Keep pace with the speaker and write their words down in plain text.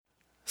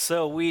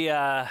So we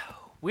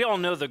all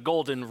know the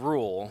golden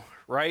rule,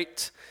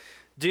 right?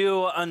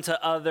 Do unto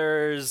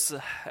others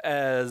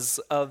as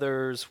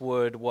others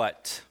would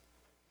what?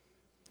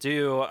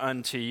 Do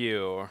unto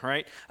you,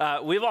 right?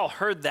 We've all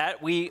heard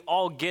that. We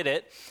all get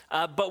it.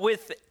 But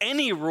with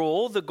any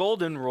rule, the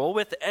golden rule,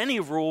 with any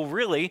rule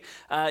really,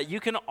 you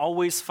can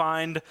always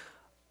find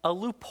a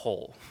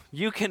loophole.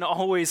 You can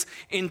always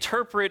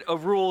interpret a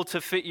rule to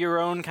fit your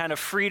own kind of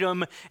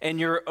freedom and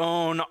your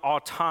own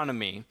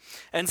autonomy.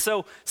 And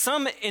so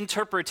some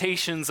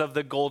interpretations of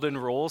the golden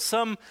rule,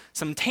 some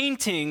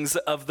taintings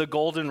of the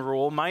golden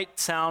rule might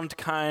sound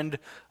kind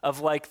of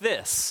like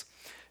this.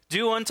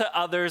 Do unto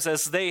others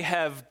as they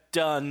have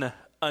done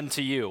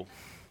unto you.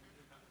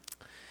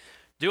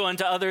 Do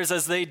unto others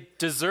as they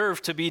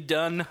deserve to be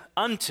done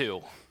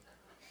unto.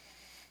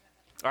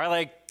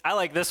 I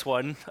like this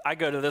one. I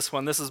go to this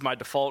one. This is my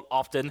default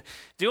often.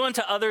 Do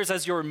unto others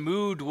as your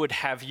mood would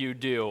have you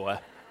do.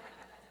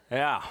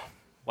 Yeah,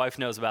 wife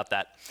knows about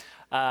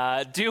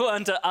that. Do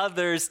unto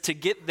others to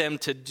get them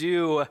to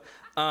do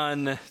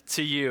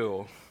unto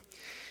you.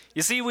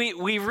 You see,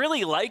 we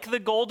really like the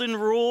golden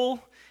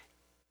rule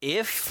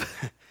if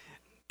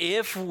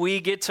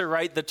we get to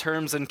write the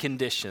terms and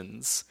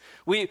conditions.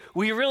 We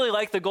really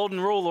like the golden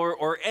rule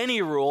or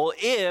any rule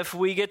if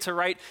we get to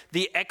write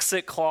the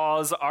exit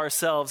clause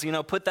ourselves,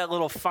 put that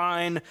little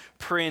fine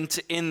print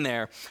in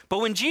there.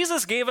 But when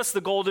Jesus gave us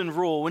the golden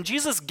rule, when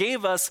Jesus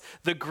gave us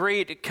the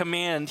great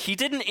command, he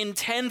didn't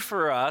intend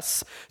for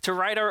us to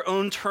write our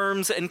own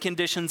terms and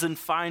conditions in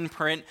fine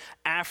print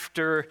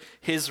after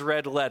his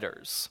red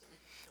letters.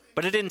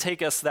 But it didn't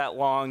take us that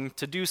long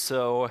to do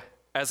so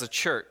as a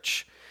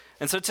church.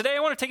 And so today I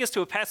want to take us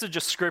to a passage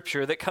of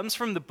scripture that comes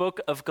from the book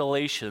of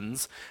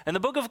Galatians. And the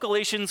book of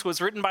Galatians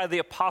was written by the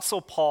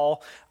Apostle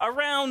Paul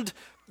around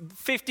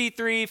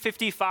 53,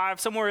 55,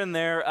 somewhere in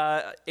there,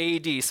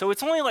 AD. So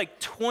it's only like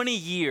 20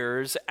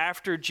 years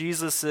after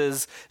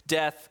Jesus'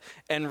 death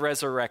and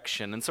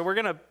resurrection. And so we're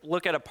going to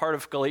look at a part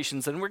of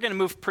Galatians, and we're going to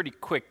move pretty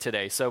quick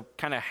today, so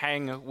kind of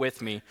hang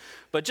with me.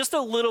 But just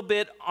a little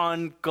bit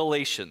on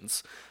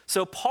Galatians.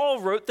 So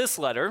Paul wrote this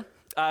letter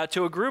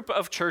to a group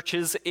of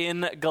churches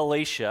in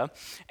Galatia,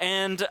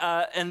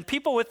 and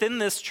people within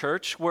this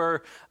church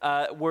were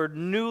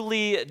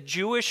newly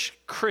Jewish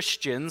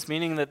Christians,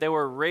 meaning that they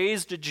were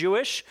raised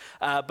Jewish,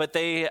 but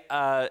they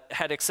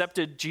had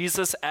accepted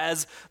Jesus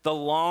as the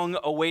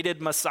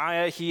long-awaited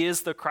Messiah. He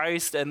is the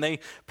Christ, and they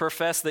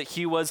profess that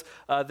he was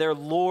their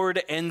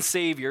Lord and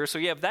Savior. So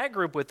you have that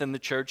group within the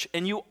church,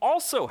 and you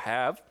also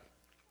have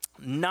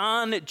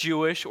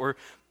non-Jewish or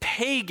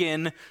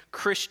pagan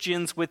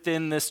Christians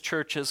within this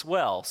church as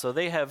well. So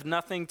they have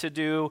nothing to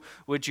do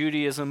with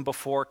Judaism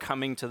before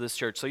coming to this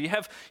church. So you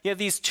have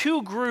these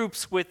two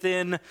groups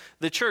within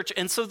the church.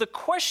 And so the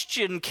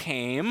question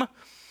came,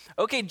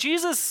 okay,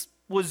 Jesus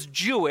was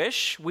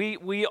Jewish.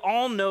 We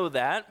all know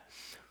that.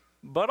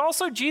 But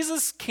also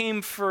Jesus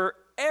came for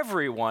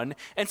everyone.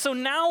 And so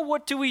now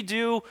what do we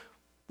do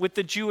with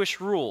the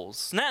Jewish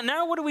rules?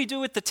 Now what do we do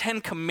with the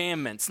Ten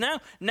Commandments?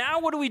 Now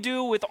what do we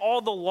do with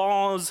all the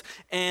laws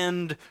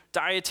and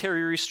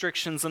dietary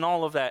restrictions and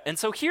all of that? And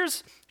so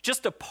here's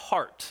just a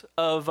part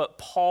of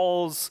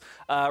Paul's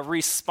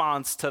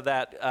response to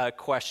that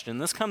question.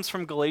 This comes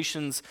from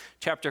Galatians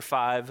chapter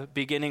 5,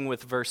 beginning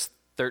with verse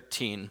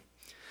 13.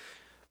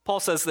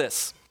 Paul says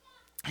this.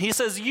 He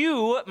says,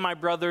 "You, my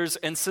brothers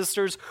and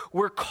sisters,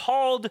 were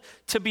called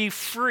to be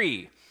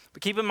free."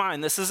 But keep in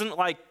mind, this isn't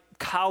like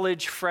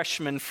college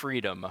freshman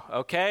freedom,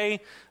 okay?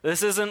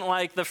 This isn't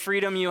like the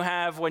freedom you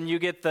have when you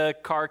get the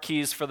car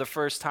keys for the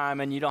first time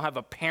and you don't have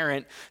a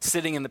parent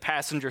sitting in the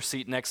passenger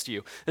seat next to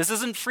you. This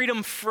isn't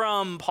freedom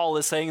from, Paul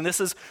is saying. This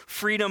is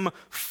freedom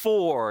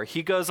for.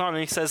 He goes on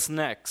and he says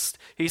next.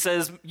 He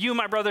says, "You,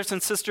 my brothers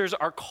and sisters,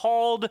 are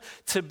called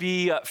to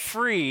be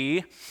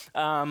free.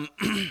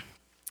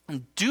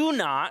 Do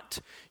not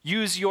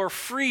use your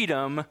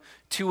freedom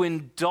to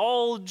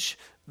indulge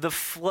the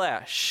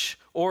flesh."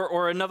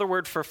 Or another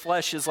word for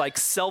flesh is like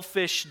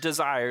selfish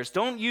desires.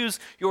 Don't use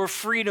your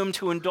freedom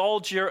to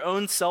indulge your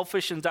own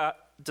selfish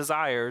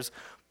desires,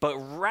 but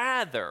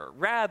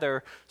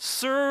rather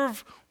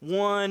serve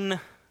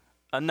one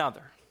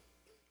another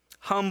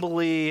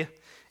humbly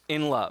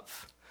in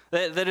love.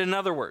 That in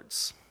other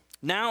words,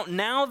 now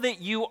that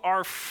you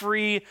are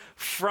free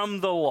from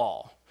the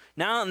law,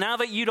 now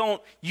that you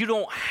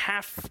don't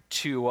have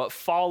to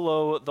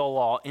follow the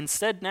law,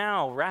 instead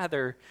now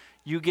rather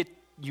you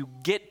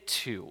get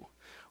to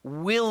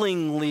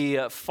willingly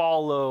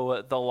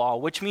follow the law,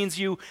 which means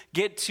you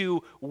get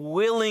to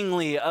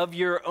willingly, of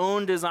your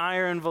own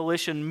desire and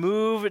volition,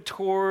 move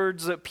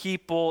towards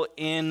people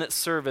in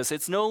service.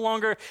 It's no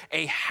longer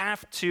a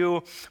have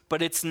to,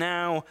 but it's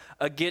now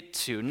a get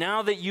to.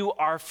 Now that you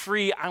are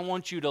free, I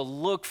want you to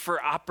look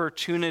for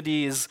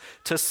opportunities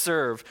to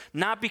serve,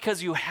 not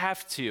because you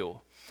have to,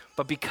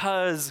 but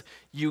because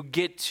you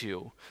get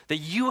to. That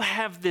you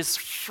have this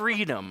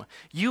freedom.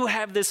 You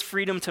have this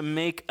freedom to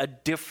make a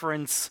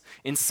difference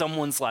in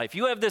someone's life.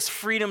 You have this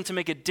freedom to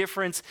make a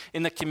difference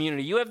in the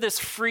community. You have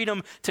this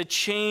freedom to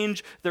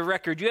change the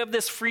record. You have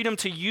this freedom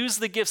to use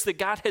the gifts that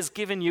God has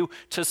given you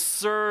to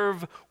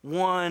serve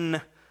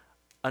one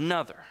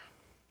another.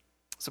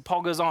 So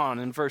Paul goes on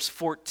in verse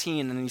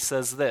 14 and he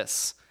says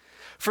this,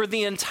 for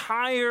the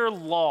entire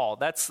law,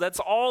 that's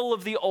all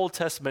of the Old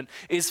Testament,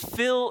 is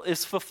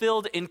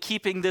fulfilled in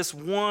keeping this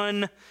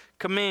one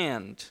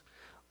command.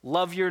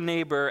 Love your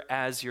neighbor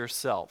as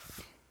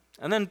yourself.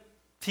 And then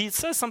he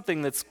says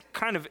something that's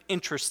kind of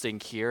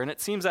interesting here, and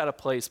it seems out of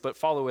place, but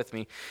follow with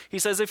me. He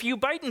says, if you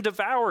bite and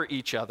devour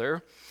each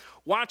other,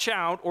 watch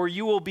out or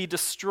you will be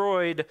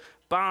destroyed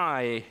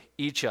by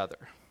each other.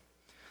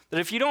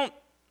 That if you don't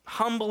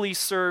humbly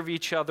serve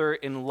each other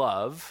in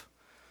love,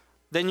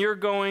 then you're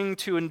going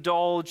to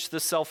indulge the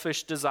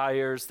selfish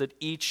desires that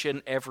each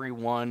and every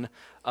one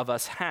of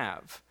us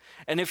have.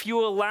 And if you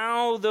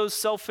allow those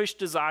selfish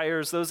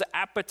desires, those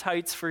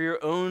appetites for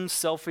your own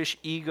selfish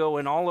ego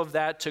and all of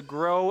that to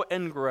grow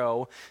and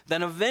grow,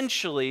 then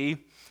eventually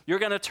you're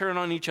going to turn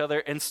on each other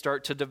and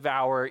start to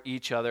devour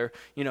each other,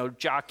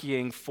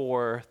 jockeying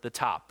for the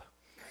top.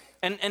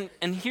 And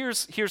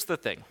here's the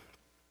thing.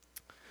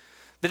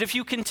 That if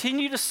you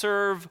continue to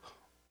serve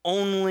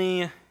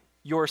only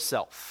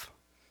yourself,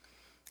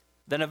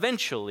 then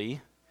eventually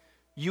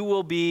you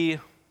will be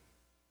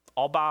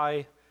all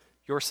by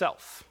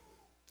yourself.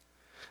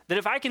 That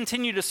if I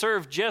continue to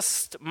serve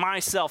just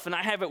myself, and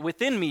I have it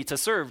within me to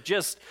serve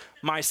just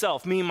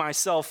myself, me,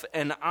 myself,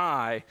 and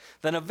I,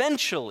 then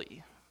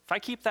eventually, if I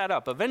keep that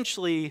up,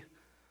 eventually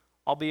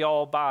I'll be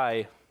all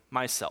by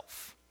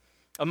myself.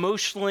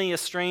 Emotionally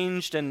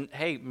estranged and,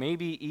 hey,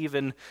 maybe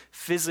even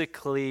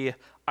physically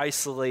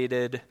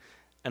isolated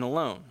and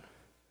alone.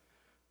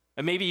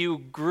 And maybe you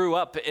grew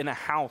up in a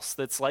house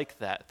that's like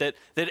that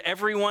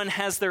everyone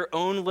has their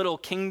own little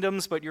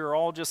kingdoms, but you're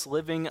all just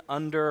living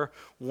under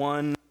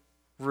one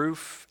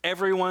roof.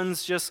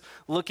 Everyone's just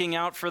looking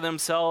out for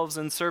themselves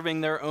and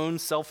serving their own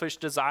selfish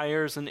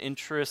desires and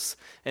interests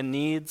and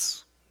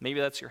needs. Maybe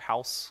that's your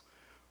house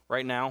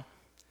right now.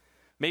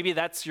 Maybe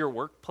that's your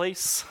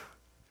workplace.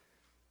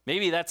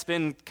 Maybe that's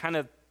been kind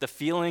of the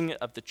feeling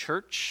of the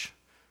church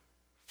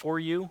for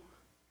you.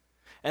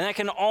 And that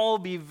can all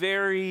be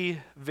very,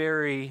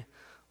 very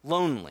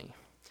lonely.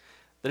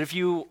 That if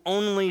you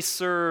only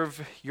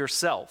serve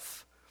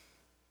yourself,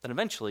 then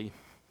eventually,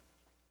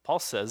 Paul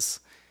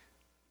says,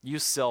 you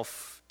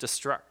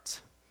self-destruct.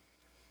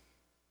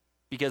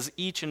 Because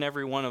each and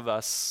every one of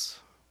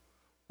us,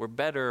 we're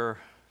better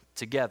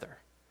together.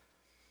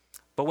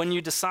 But when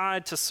you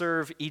decide to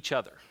serve each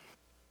other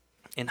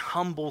in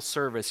humble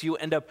service, you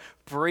end up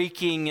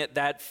breaking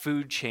that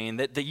food chain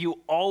that you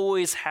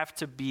always have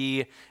to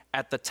be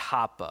at the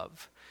top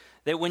of.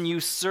 That when you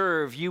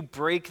serve, you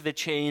break the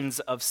chains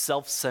of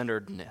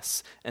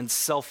self-centeredness and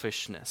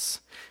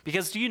selfishness.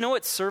 Because do you know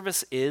what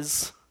service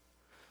is?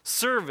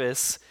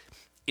 Service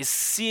is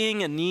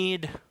seeing a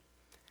need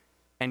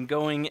and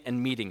going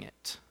and meeting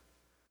it.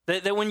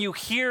 That when you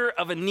hear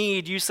of a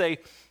need, you say,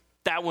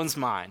 that one's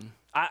mine.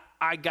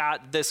 I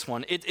got this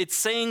one. It's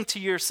saying to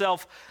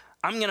yourself,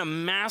 I'm going to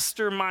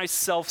master my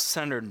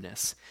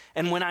self-centeredness.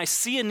 And when I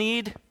see a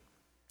need,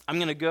 I'm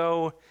going to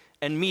go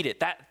and meet it.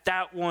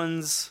 That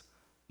one's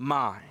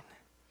mine.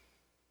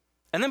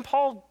 And then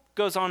Paul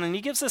goes on and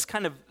he gives this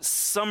kind of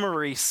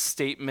summary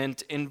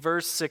statement in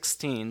verse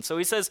 16. So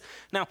he says,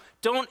 now,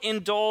 don't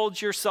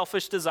indulge your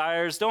selfish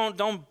desires.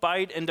 Don't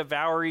bite and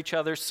devour each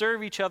other.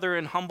 Serve each other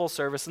in humble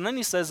service. And then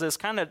he says this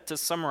kind of to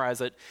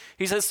summarize it.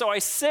 He says, so I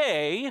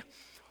say,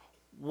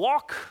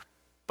 walk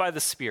by the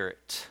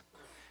Spirit,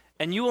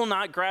 and you will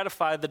not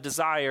gratify the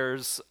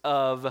desires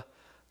of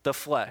the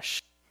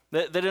flesh.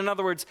 That in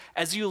other words,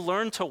 as you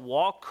learn to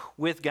walk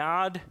with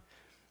God,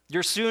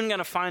 you're soon going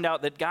to find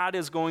out that God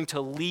is going to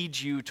lead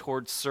you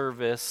towards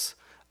service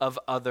of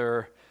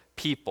other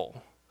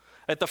people.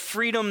 That the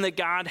freedom that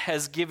God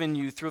has given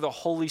you through the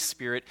Holy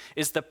Spirit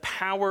is the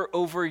power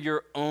over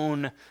your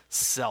own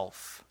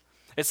self.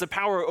 It's the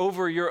power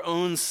over your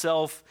own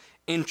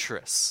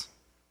self-interests.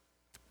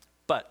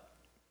 But,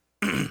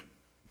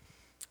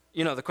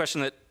 the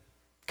question that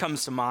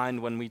comes to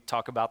mind when we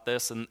talk about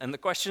this, and the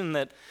question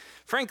that,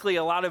 frankly,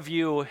 a lot of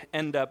you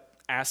end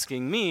up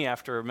asking me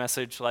after a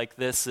message like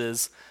this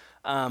is,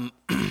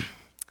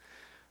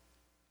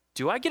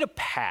 do I get a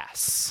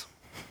pass?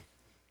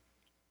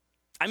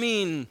 I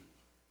mean,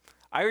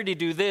 I already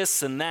do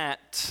this and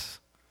that.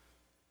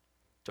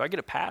 Do I get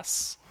a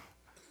pass?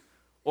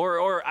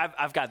 Or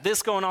I've got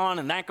this going on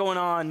and that going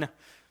on.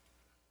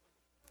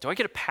 Do I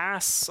get a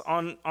pass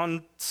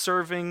on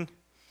serving?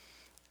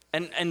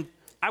 And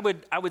I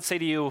would say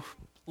to you,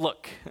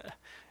 look,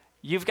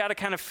 you've got to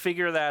kind of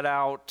figure that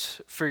out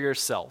for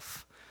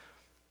yourself.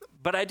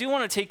 But I do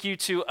want to take you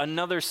to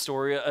another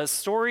story, a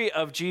story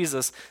of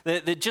Jesus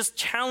that just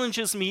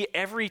challenges me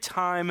every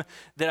time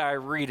that I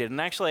read it.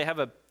 And actually, I have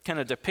a kind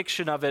of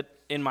depiction of it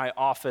in my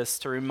office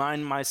to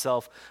remind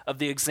myself of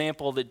the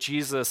example that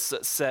Jesus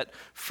set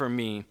for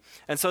me.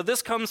 And so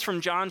this comes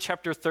from John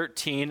chapter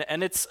 13,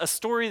 and it's a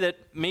story that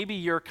maybe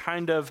you're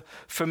kind of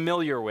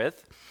familiar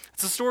with.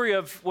 It's a story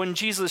of when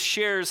Jesus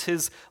shares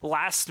his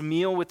last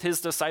meal with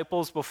his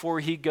disciples before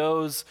he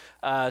goes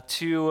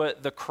to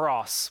the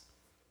cross.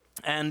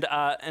 And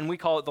we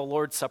call it the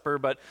Lord's Supper,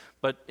 but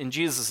in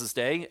Jesus'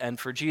 day, and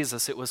for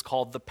Jesus, it was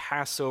called the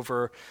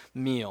Passover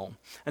meal.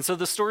 And so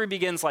the story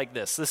begins like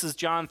this. This is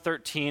John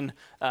 13,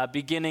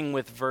 beginning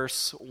with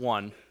verse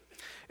 1.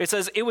 It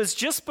says, "It was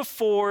just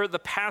before the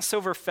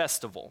Passover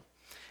festival,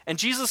 and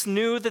Jesus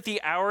knew that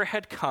the hour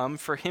had come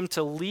for him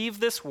to leave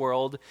this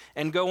world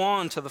and go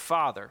on to the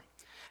Father.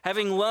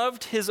 Having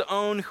loved his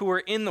own who were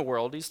in the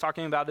world," he's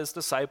talking about his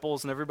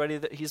disciples and everybody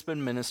that he's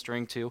been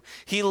ministering to,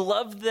 "he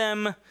loved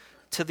them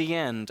to the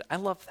end." I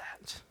love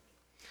that.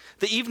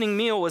 "The evening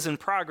meal was in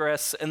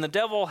progress, and the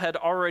devil had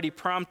already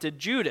prompted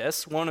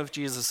Judas, one of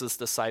Jesus'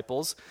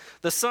 disciples,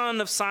 the son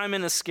of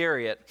Simon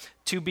Iscariot,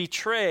 to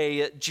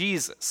betray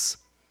Jesus.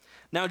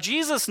 Now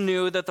Jesus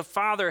knew that the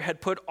Father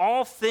had put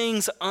all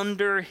things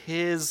under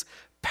his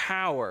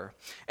power,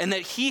 and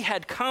that he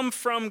had come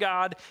from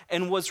God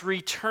and was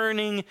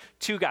returning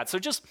to God." So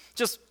just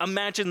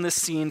imagine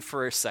this scene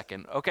for a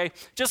second, okay?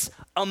 Just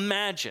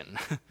imagine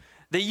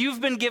that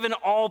you've been given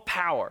all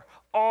power,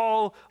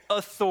 all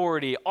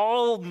authority,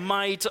 all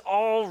might,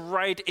 all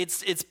right.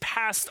 It's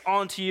passed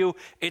on to you.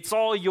 It's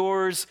all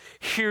yours.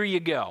 Here you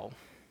go.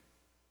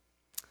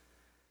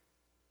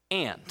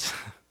 And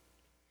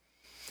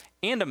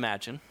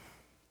imagine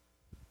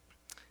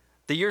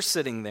that you're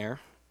sitting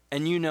there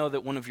and you know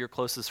that one of your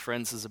closest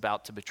friends is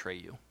about to betray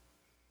you.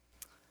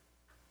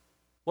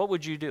 What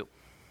would you do?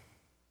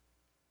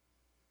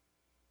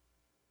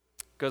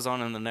 It goes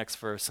on in the next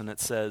verse and it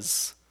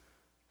says,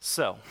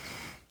 "So,"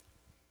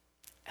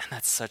 and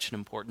that's such an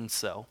important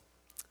so.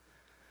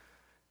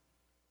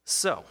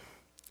 "So,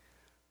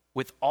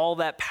 with all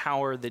that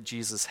power that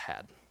Jesus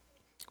had,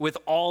 with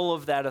all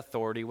of that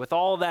authority, with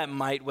all that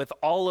might, with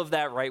all of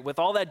that right, with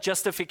all that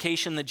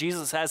justification that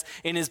Jesus has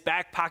in his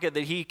back pocket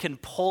that he can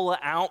pull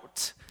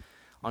out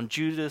on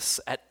Judas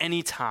at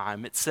any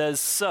time," it says,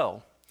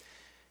 "So,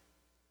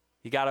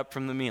 he got up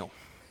from the meal,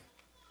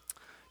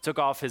 took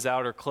off his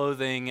outer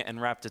clothing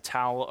and wrapped a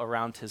towel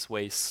around his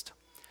waist.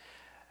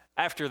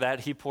 After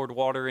that, he poured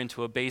water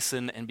into a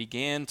basin and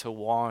began to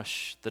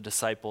wash the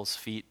disciples'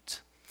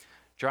 feet,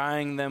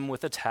 drying them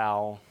with a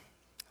towel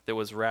that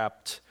was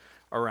wrapped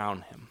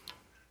around him."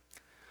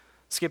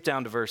 Skip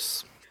down to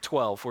verse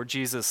 12, where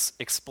Jesus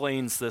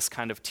explains this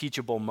kind of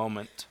teachable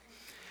moment.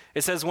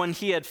 It says, "When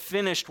he had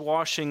finished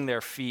washing their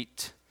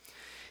feet,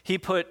 he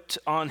put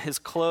on his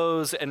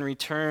clothes and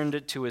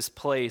returned to his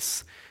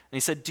place. And he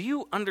said, 'Do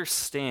you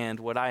understand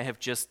what I have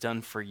just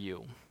done for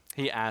you?'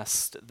 He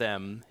asked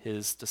them,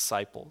 his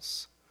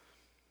disciples.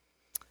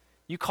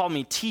 'You call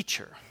me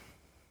teacher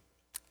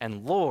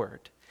and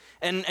Lord,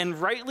 and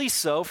rightly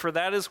so, for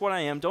that is what I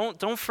am.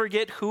 Don't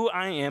forget who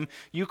I am.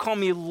 You call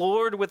me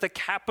Lord with a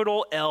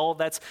capital L.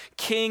 That's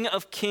King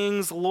of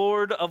Kings,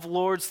 Lord of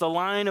Lords, the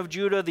Lion of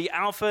Judah, the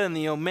Alpha and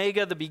the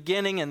Omega, the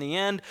beginning and the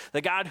end,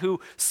 the God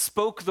who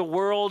spoke the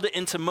world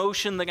into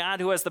motion, the God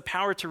who has the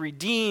power to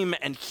redeem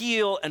and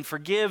heal and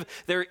forgive.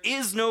 There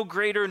is no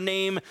greater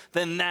name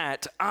than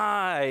that.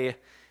 I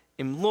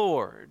am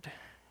Lord.'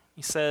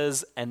 He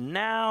says, 'And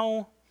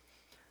now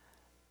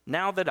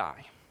that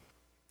I,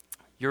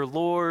 your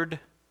Lord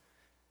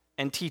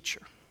and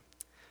teacher,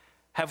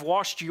 have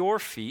washed your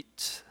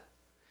feet,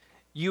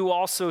 you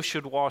also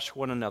should wash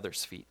one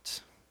another's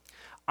feet.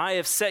 I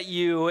have set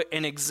you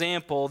an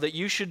example that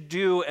you should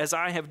do as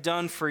I have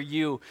done for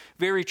you.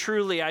 Very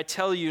truly, I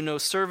tell you, no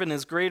servant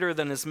is greater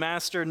than his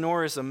master,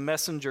 nor is a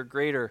messenger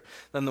greater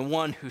than the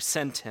one who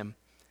sent him.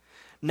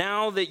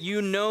 Now that you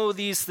know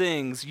these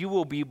things, you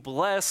will be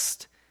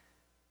blessed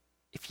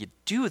if you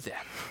do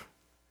them.'"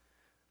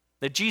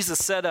 That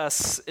Jesus set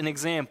us an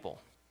example,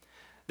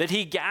 that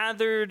he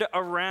gathered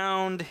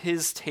around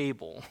his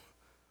table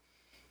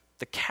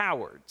the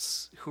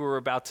cowards who were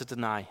about to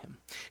deny him.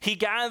 He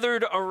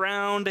gathered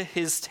around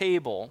his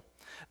table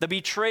the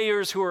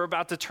betrayers who were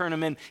about to turn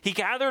him in. He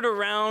gathered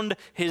around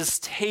his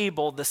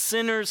table the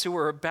sinners who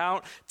were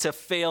about to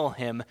fail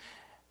him.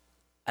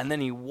 And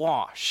then he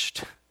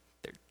washed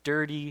their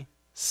dirty,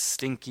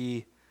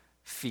 stinky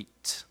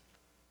feet.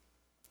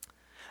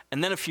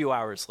 And then a few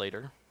hours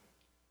later,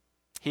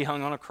 he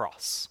hung on a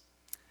cross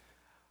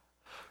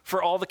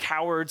for all the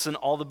cowards and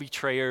all the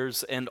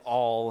betrayers and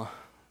all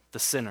the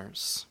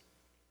sinners.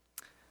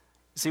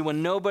 See,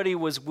 when nobody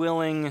was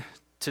willing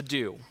to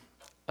do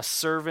a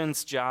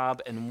servant's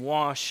job and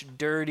wash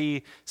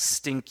dirty,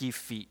 stinky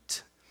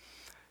feet,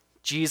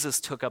 Jesus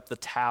took up the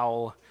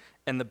towel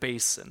and the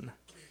basin.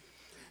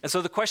 And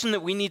so the question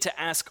that we need to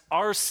ask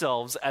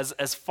ourselves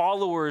as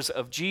followers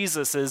of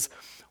Jesus is,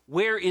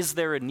 where is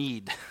there a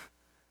need?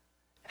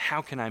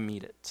 How can I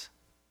meet it?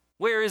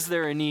 Where is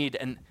there a need?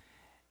 And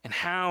And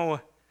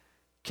how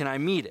can I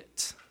meet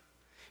it?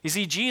 You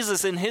see,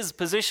 Jesus, in his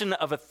position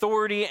of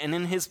authority and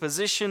in his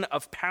position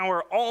of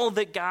power, all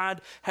that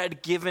God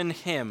had given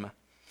him,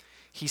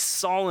 he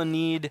saw a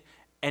need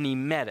and he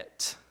met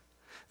it.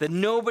 That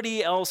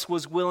nobody else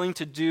was willing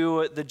to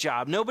do the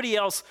job. Nobody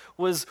else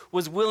was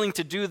willing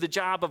to do the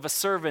job of a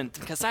servant,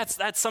 because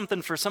that's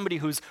something for somebody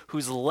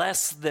who's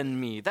less than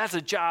me. That's a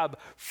job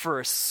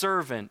for a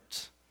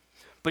servant.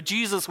 But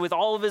Jesus, with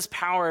all of his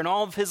power and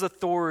all of his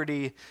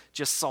authority,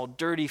 just saw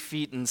dirty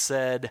feet and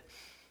said,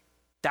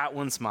 that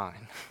one's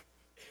mine.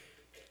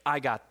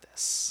 I got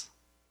this.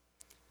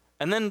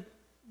 And then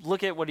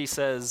look at what he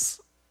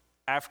says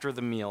after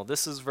the meal.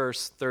 This is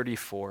verse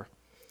 34.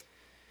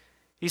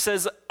 He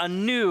says, a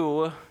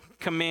new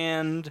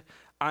command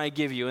I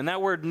give you. And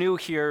that word new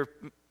here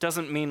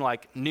doesn't mean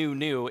like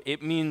new.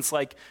 It means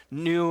like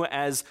new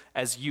as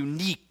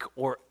unique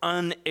or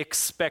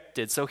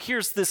unexpected. So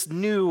here's this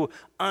new,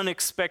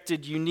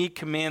 unexpected, unique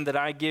command that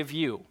I give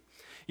you.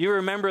 You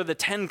remember the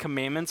 10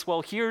 commandments?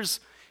 Well, here's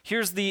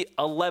the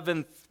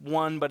 11th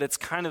one, but it's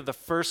kind of the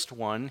first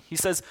one. He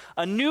says,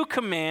 a new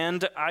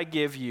command I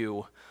give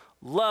you,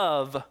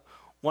 love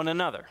one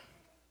another.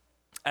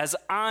 As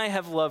I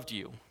have loved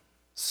you,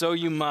 so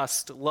you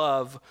must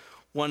love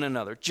one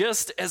another,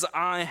 just as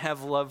I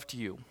have loved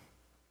you.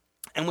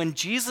 And when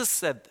Jesus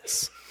said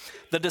this,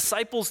 the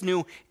disciples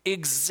knew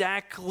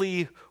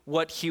exactly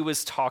what he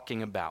was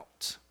talking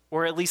about,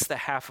 or at least the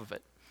half of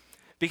it,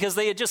 because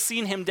they had just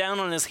seen him down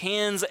on his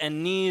hands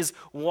and knees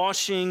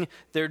washing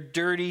their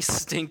dirty,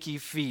 stinky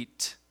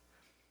feet.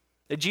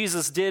 That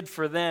Jesus did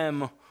for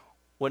them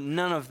what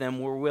none of them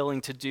were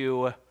willing to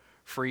do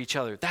for each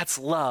other. That's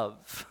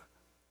love.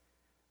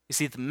 You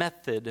see, the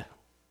method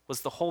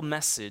was the whole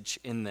message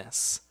in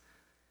this.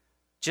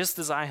 Just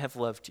as I have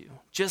loved you,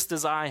 just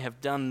as I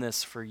have done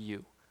this for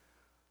you,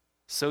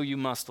 so you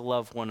must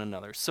love one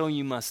another. So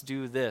you must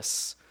do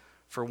this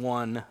for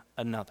one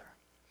another.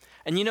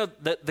 And you know,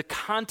 the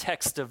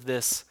context of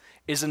this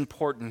is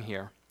important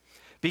here,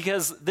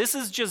 because this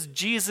is just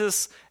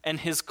Jesus and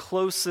his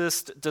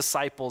closest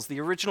disciples, the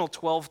original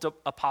 12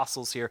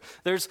 apostles here.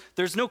 There's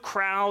no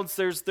crowds,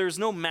 there's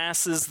no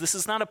masses. This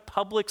is not a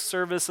public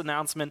service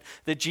announcement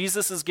that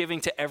Jesus is giving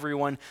to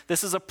everyone.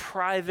 This is a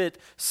private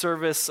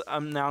service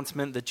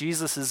announcement that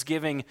Jesus is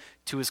giving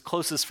to his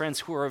closest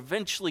friends, who are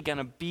eventually going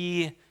to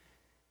be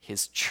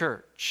his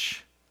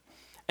church.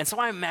 And so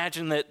I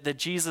imagine that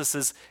Jesus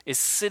is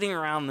sitting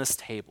around this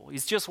table.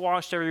 He's just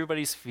washed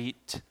everybody's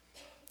feet.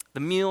 The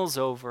meal's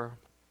over.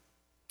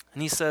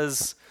 And he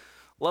says,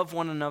 love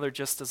one another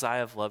just as I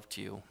have loved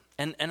you.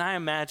 And I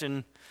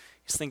imagine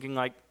he's thinking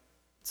like,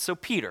 so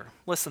Peter,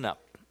 listen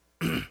up.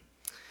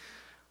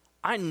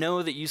 I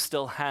know that you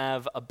still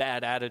have a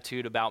bad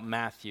attitude about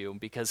Matthew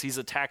because he's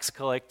a tax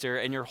collector,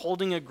 and you're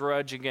holding a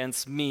grudge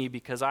against me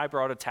because I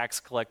brought a tax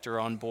collector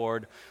on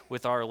board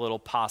with our little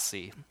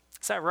posse.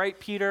 Is that right,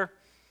 Peter?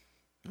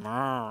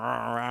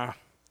 Well,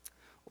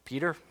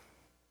 Peter,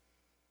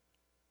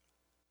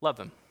 love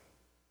him.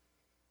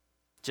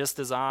 Just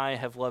as I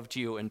have loved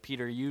you. And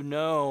Peter, you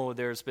know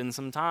there's been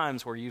some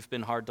times where you've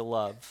been hard to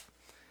love.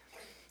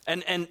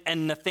 And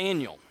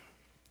Nathaniel,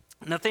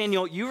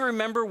 you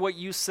remember what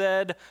you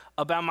said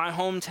about my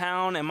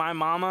hometown and my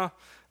mama,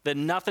 that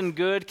nothing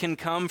good can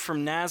come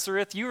from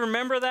Nazareth? You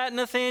remember that,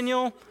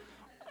 Nathaniel?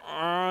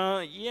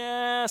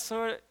 Yeah,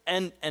 sort of.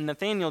 And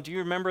Nathaniel, do you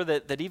remember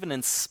that even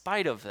in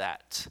spite of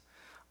that,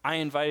 I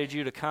invited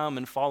you to come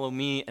and follow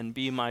me and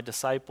be my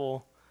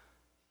disciple?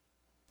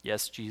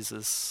 Yes,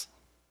 Jesus.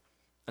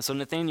 And so,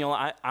 Nathaniel,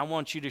 I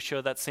want you to show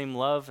that same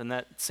love and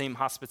that same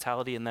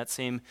hospitality and that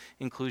same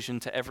inclusion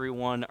to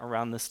everyone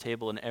around this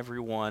table and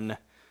everyone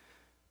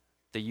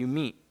that you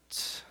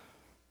meet.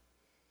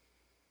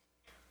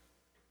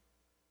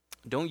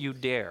 Don't you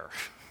dare.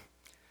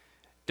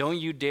 Don't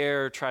you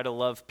dare try to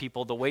love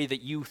people the way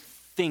that you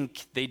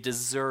think they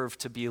deserve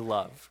to be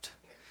loved.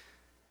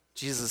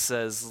 Jesus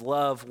says,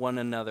 love one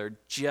another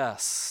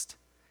just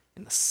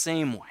in the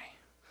same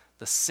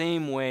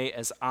way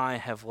as I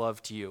have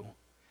loved you.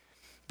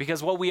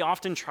 Because what we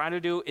often try to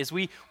do is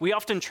we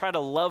often try to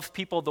love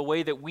people the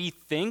way that we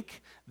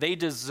think they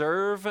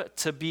deserve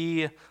to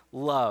be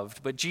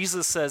loved. But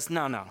Jesus says,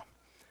 no.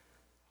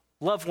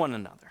 Love one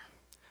another.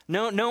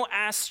 No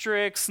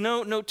asterisks,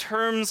 no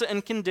terms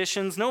and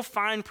conditions, no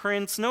fine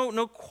prints, no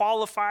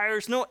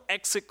qualifiers, no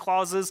exit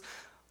clauses.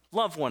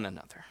 Love one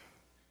another.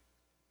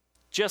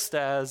 Just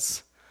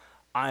as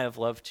I have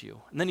loved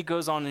you. And then he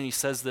goes on and he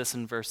says this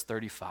in verse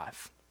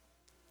 35.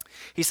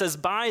 He says,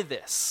 by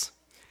this,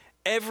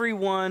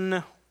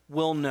 everyone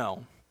will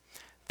know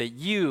that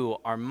you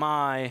are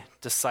my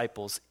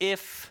disciples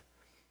if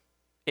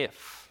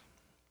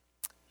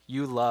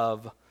you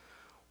love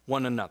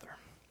one another.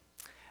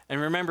 And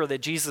remember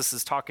that Jesus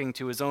is talking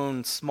to his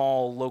own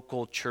small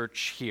local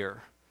church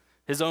here,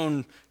 his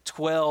own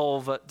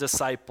 12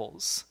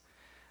 disciples.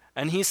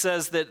 And he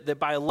says that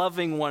by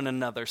loving one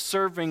another,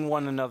 serving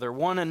one another,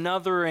 one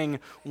anothering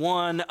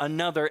one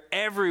another,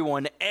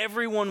 everyone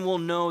will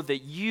know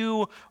that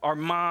you are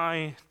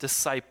my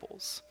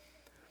disciples.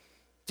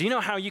 Do you know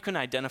how you can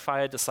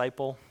identify a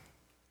disciple?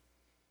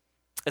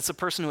 It's a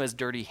person who has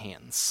dirty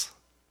hands.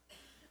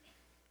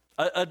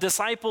 A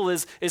disciple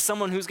is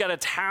someone who's got a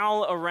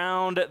towel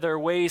around their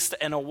waist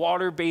and a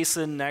water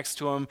basin next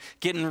to them,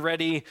 getting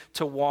ready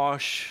to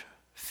wash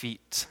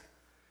feet.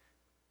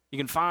 You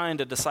can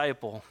find a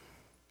disciple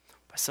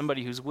by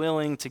somebody who's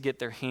willing to get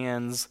their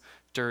hands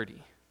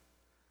dirty.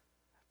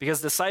 Because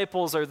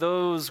disciples are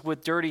those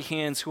with dirty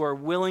hands who are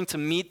willing to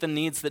meet the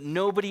needs that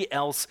nobody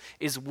else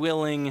is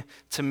willing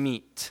to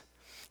meet.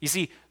 You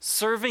see,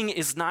 serving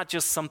is not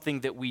just something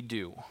that we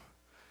do.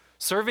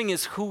 Serving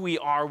is who we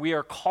are. We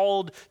are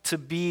called to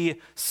be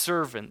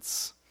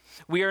servants.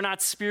 We are not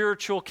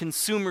spiritual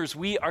consumers.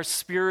 We are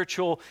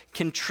spiritual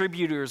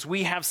contributors.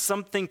 We have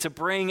something to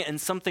bring and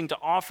something to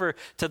offer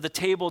to the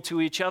table, to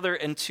each other,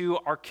 and to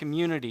our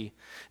community.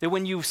 That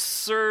when you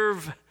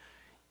serve,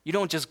 you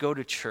don't just go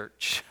to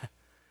church.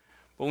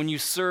 But when you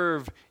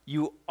serve,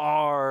 you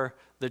are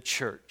the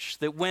church.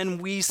 That when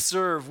we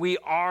serve, we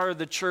are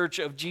the church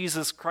of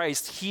Jesus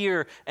Christ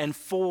here and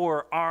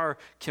for our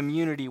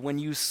community. When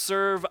you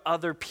serve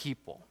other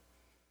people,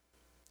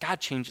 God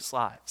changes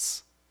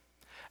lives.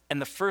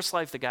 And the first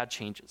life that God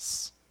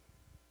changes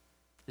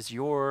is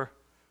your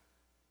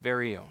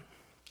very own.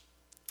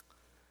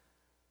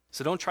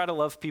 So don't try to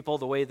love people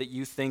the way that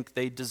you think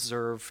they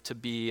deserve to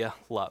be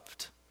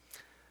loved.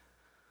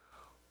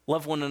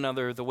 Love one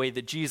another the way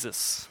that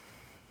Jesus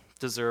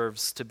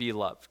deserves to be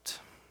loved.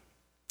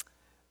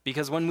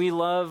 Because when we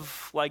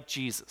love like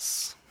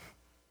Jesus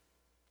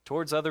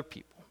towards other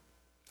people,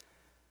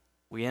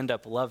 we end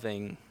up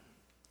loving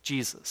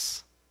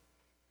Jesus.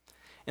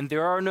 And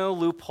there are no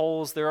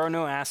loopholes, there are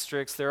no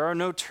asterisks, there are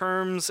no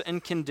terms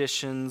and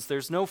conditions,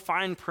 there's no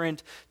fine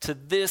print to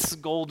this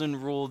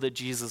golden rule that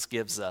Jesus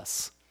gives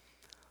us.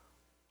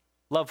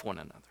 Love one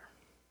another,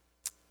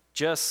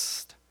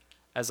 just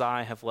as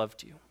I have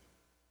loved you.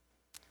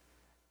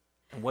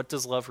 And what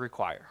does love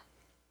require?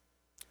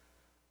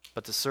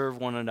 But to serve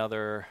one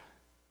another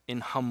in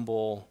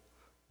humble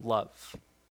love.